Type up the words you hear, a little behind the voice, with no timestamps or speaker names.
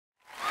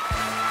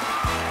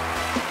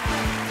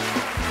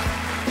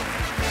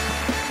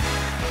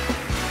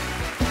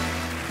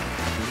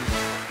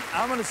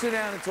going to sit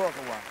down and talk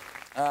a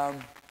while.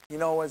 You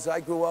know, as I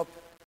grew up,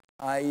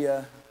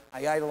 I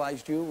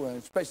idolized you,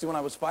 especially when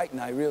I was fighting.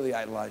 I really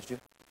idolized you.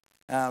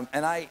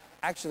 And I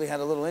actually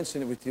had a little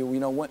incident with you. You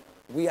know,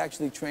 we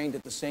actually trained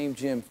at the same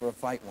gym for a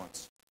fight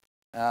once.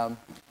 In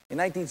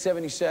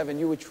 1977,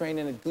 you were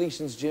training at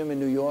Gleason's gym in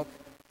New York,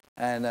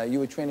 and you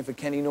were training for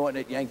Kenny Norton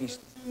at Yankees.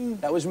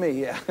 That was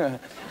me, yeah.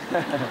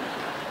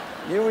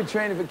 You were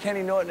training for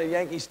Kenny Norton at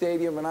Yankee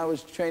Stadium, and I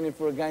was training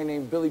for a guy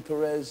named Billy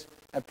Perez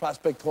at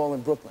Prospect Hall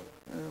in Brooklyn.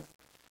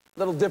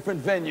 Little different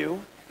venue.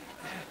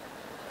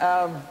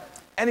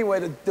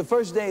 Anyway, the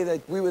first day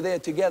that we were there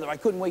together, I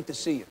couldn't wait to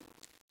see you.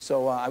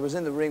 So I was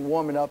in the ring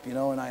warming up, you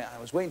know, and I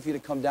was waiting for you to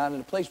come down, and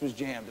the place was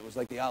jammed. It was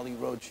like the Ali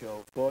Road show,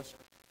 of course.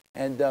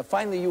 And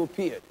finally you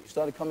appeared. You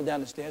started coming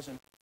down the stairs, and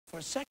for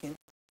a second,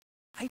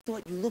 I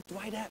thought you looked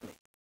right at me.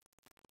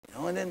 You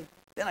know, and then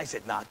I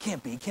said, nah,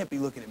 can't be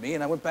looking at me.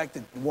 And I went back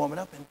to warming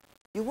up, and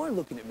you weren't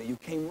looking at me. You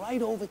came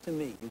right over to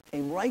me. You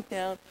came right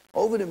down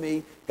over to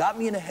me, got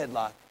me in a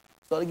headlock,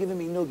 started giving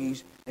me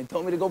noogies, and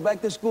told me to go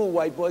back to school,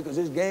 white boy, because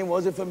this game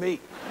wasn't for me.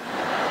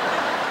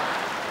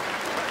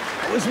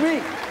 It was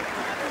me.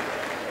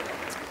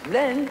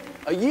 Then,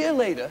 a year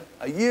later,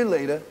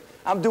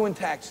 I'm doing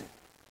taxi.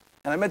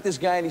 And I met this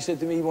guy, and he said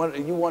to me, you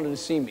wanted to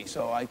see me.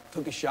 So I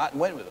took a shot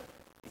and went with him.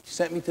 He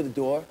sent me to the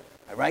door.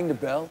 I rang the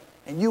bell,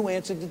 and you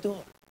answered the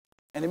door.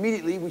 And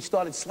immediately, we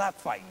started slap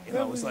fighting. You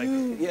know, it was like,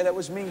 yeah, that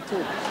was me,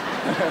 too.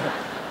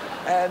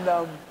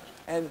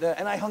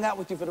 and I hung out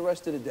with you for the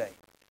rest of the day.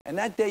 And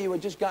that day, you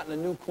had just gotten a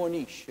new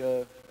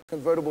Corniche,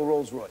 convertible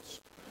Rolls Royce.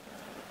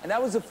 And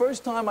that was the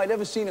first time I'd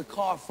ever seen a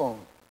car phone.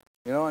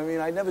 You know what I mean?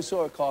 I never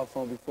saw a car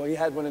phone before. He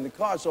had one in the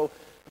car, so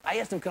I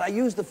asked him, could I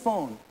use the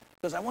phone?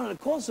 Because I wanted to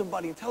call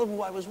somebody and tell them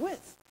who I was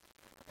with.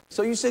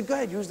 So you said, go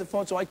ahead, use the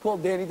phone. So I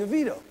called Danny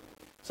DeVito.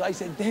 So I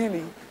said,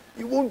 Danny,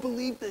 you won't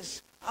believe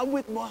this. I'm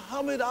with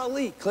Muhammad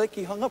Ali. Click,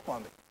 he hung up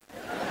on me.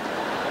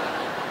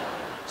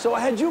 So I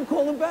had you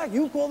call him back.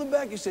 You called him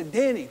back. You said,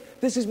 Danny,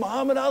 this is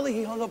Muhammad Ali.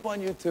 He hung up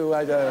on you, too.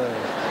 Those are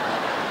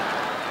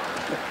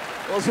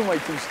my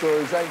two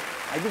stories. I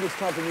think it's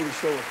time for me to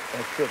show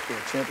a clip there,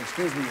 champ.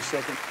 Excuse me a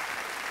second.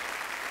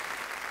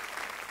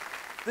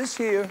 This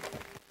here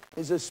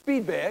is a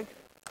speed bag.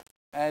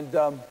 And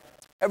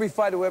every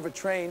fighter who ever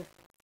trained,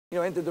 you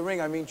know, entered the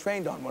ring, I mean,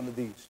 trained on one of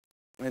these.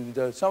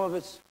 And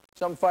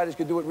some fighters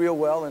could do it real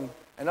well, and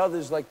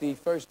others, like the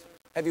first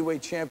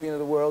heavyweight champion of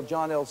the world,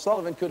 John L.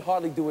 Sullivan, could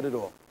hardly do it at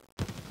all.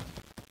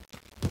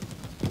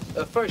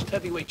 The first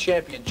heavyweight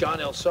champion, John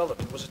L.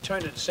 Sullivan, was a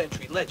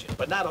turn-of-the-century legend,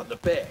 but not on the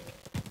bag.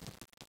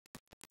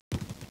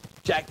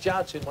 Jack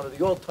Johnson, one of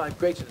the all-time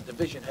greats of the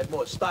division, had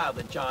more style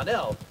than John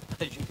L.,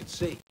 as you can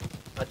see.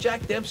 Now,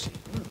 Jack Dempsey,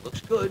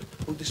 looks good,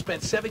 who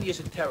spent 7 years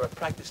in terror,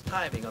 practiced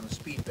timing on the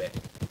speed bag.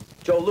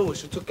 Joe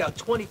Louis, who took out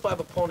 25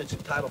 opponents in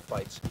title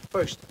fights,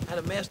 first had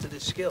to master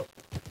this skill.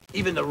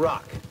 Even The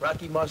Rock,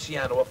 Rocky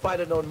Marciano, a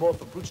fighter known more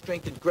for brute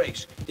strength and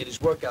grace, did his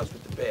workouts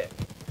with the bag.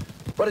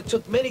 But it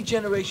took many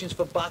generations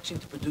for boxing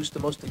to produce the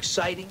most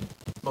exciting,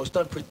 most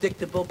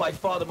unpredictable, by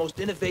far the most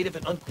innovative,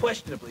 and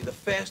unquestionably the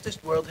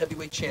fastest world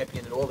heavyweight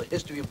champion in all the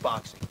history of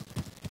boxing.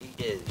 He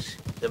is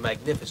the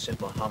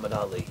magnificent Muhammad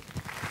Ali.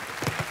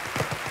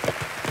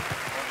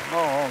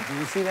 Oh, did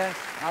you see that?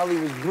 Ali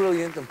was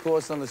brilliant, of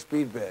course, on the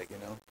speed bag, you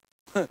know.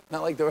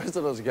 Not like the rest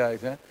of those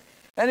guys, huh?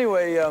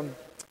 Anyway,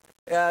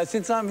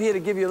 since I'm here to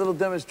give you a little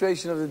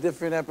demonstration of the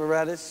different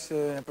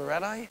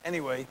apparati,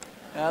 anyway,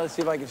 let's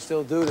see if I can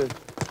still do this.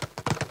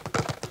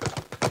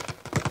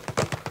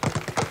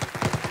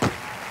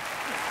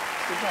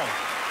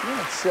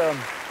 Yeah,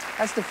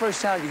 that's the first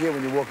sound you hear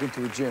when you walk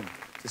into a gym.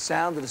 It's the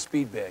sound of the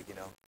speed bag, you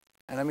know.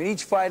 And I mean,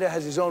 each fighter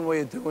has his own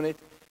way of doing it.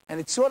 And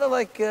it's sort of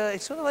like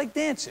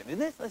dancing,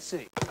 isn't it? Let's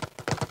see.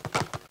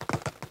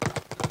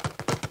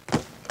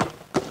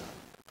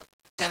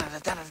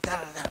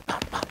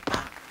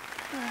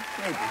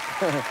 Maybe.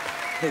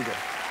 There you go.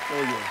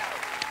 Very good.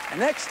 And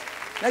next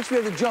we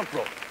have the jump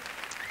rope.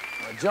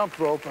 A jump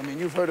rope, I mean,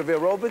 you've heard of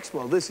aerobics?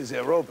 Well, this is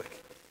aerobic.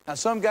 Now,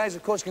 some guys,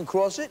 of course, can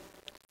cross it.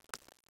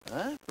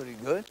 Pretty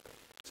good.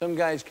 Some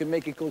guys can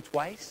make it go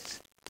twice.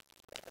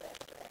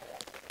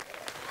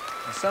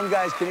 And some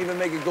guys can even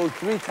make it go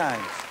 3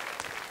 times.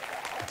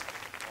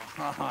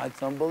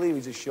 It's unbelievable.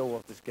 He's a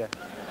show-off, this guy.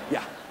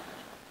 Yeah.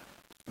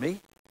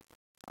 Me?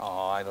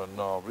 Oh, I don't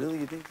know. Really,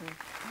 you think so?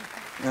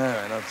 All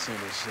right, let's see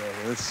this.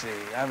 Let's see.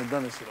 I haven't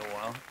done this in a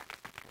while.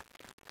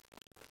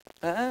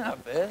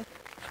 Not bad.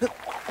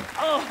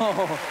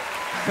 Oh!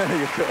 There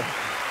you go.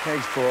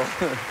 Thanks, Paul.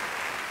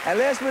 And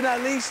last but not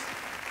least,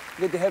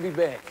 you get the heavy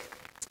bag.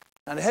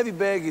 Now, the heavy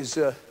bag is...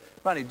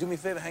 Ronnie, do me a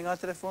favor. Hang on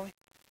to that for me.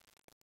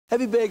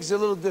 Heavy bag is a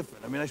little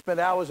different. I mean, I spent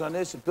hours on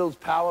this. It builds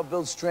power,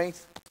 builds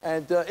strength.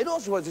 And it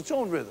also has its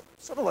own rhythm,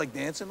 sort of like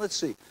dancing. Let's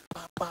see.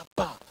 Ba, ba,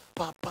 ba,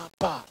 ba, ba,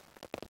 ba.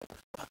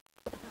 Ba,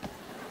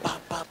 ba,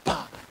 ba,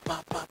 ba,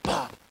 ba, ba,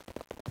 ba.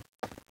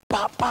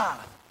 Ba, ba.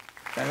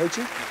 That hurt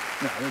you?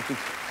 No, I don't think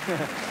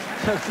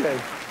so. Okay.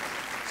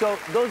 So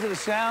those are the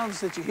sounds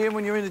that you hear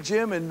when you're in the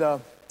gym, and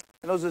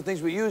those are the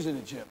things we use in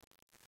the gym.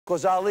 Of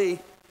course, Ali,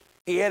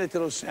 he added to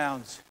those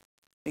sounds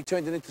He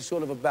turned it into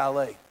sort of a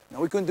ballet.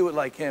 Now, we couldn't do it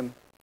like him,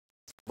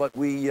 but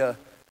we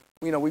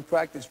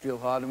practiced real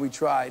hard, and we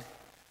tried.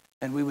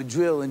 And we would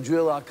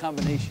drill our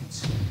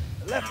combinations.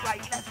 Left,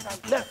 right, left,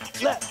 right,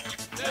 left,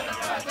 left.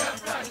 Left, right,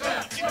 left, right,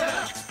 left,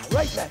 left.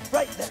 Right, left,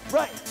 right, left,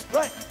 right,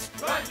 right.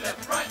 Right,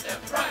 left, right,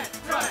 left, right,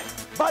 right.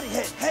 Body,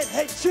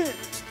 head, chin.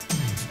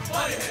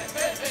 Body,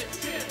 head,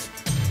 chin.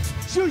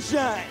 Shoe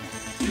shine.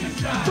 Shoe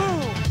shine.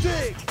 Boom,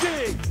 dig,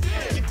 dig.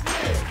 Dig,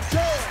 dig.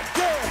 Jab,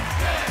 jab.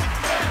 Jab,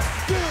 jab.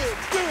 Dig,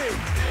 dig.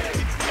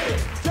 Dig,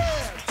 dig.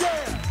 Jab,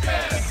 jab.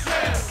 Jab,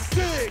 jab.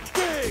 Dig,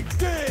 dig,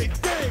 dig,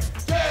 dig.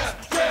 Jab,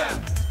 jab.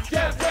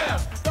 Jab, jab.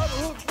 Double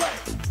hook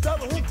right.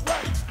 Double hook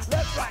right.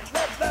 Left, right,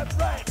 left, left,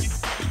 right.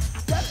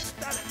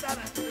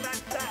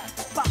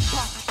 Pop,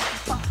 pop,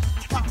 pop, pop,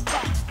 pop,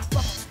 pop, pop, pop,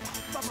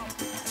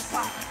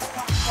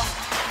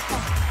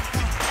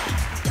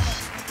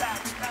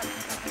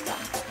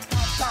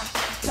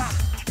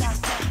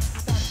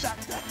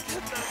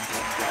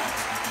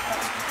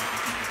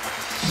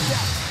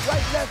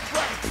 right, left,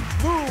 right,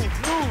 move,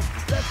 move,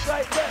 left,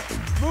 right, left,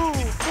 move,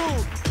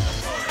 move,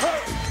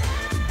 hut,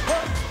 hut,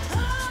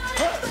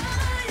 hut, hut,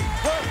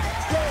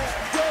 jab,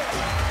 jab,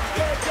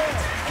 jab, jab,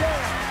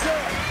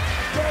 jab,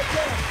 jab,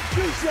 jab,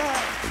 shoe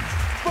shine,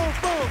 boom,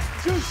 boom,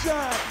 shoe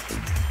shine,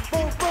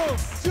 boom, boom,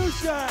 shoe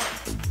shine,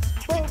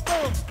 boom,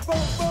 boom,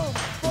 boom, boom,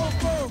 boom,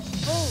 boom,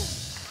 boom.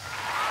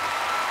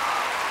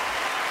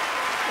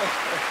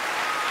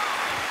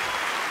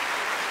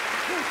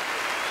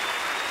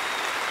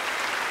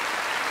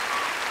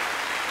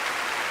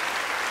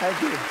 Thank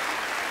you.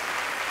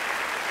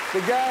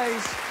 The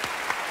guys,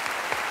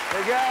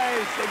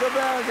 say go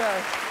down,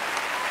 guys.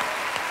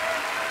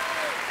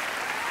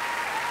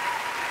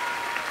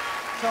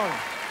 Tony.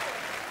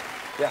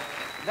 Yeah.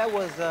 That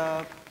was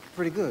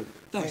pretty good.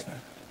 Thanks,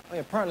 man. I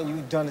mean, apparently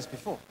you've done this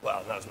before.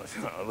 Well, that was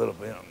a little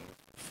bit. I'm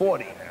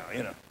 40 now,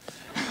 you know.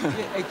 Yeah,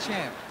 hey,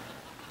 champ.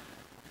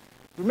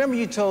 Remember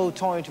you told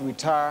Tony to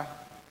retire?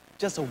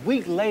 Just a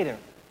week later,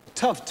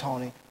 tough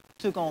Tony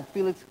took on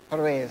Felix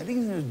Perez. I think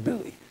his name was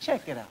Billy.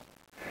 Check it out.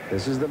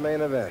 This is the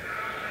main event.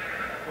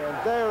 And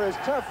there is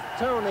tough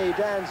Tony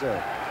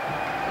Danza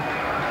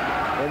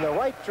in the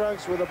white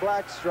trunks with a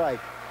black stripe.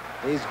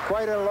 He's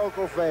quite a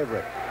local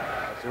favorite.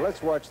 So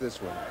let's watch this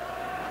one.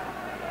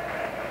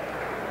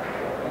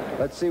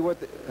 Let's see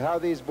how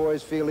these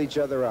boys feel each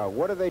other out.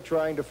 What are they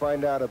trying to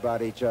find out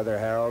about each other,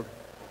 Harold?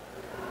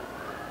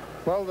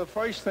 Well, the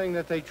first thing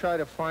that they try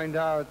to find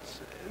out,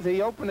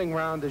 the opening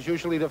round is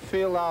usually the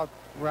feel-out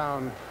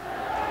round,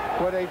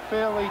 where they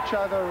feel each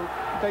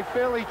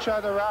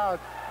other out.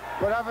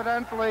 But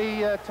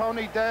evidently,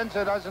 Tony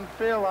Danza doesn't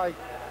feel like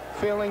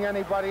feeling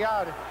anybody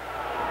out.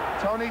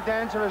 Tony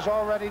Danza is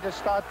all ready to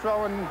start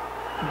throwing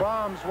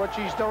bombs, which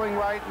he's doing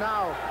right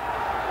now.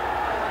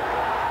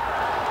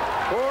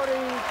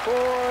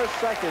 44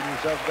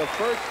 seconds of the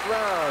first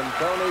round.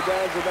 Tony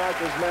Danza knocked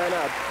his man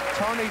out.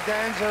 Tony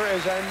Danza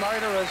is a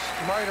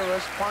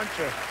murderous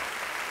puncher.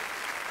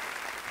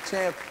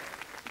 Champ,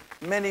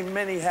 many,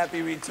 many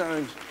happy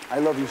returns. I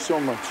love you so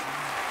much.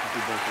 Happy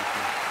birthday,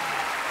 champ.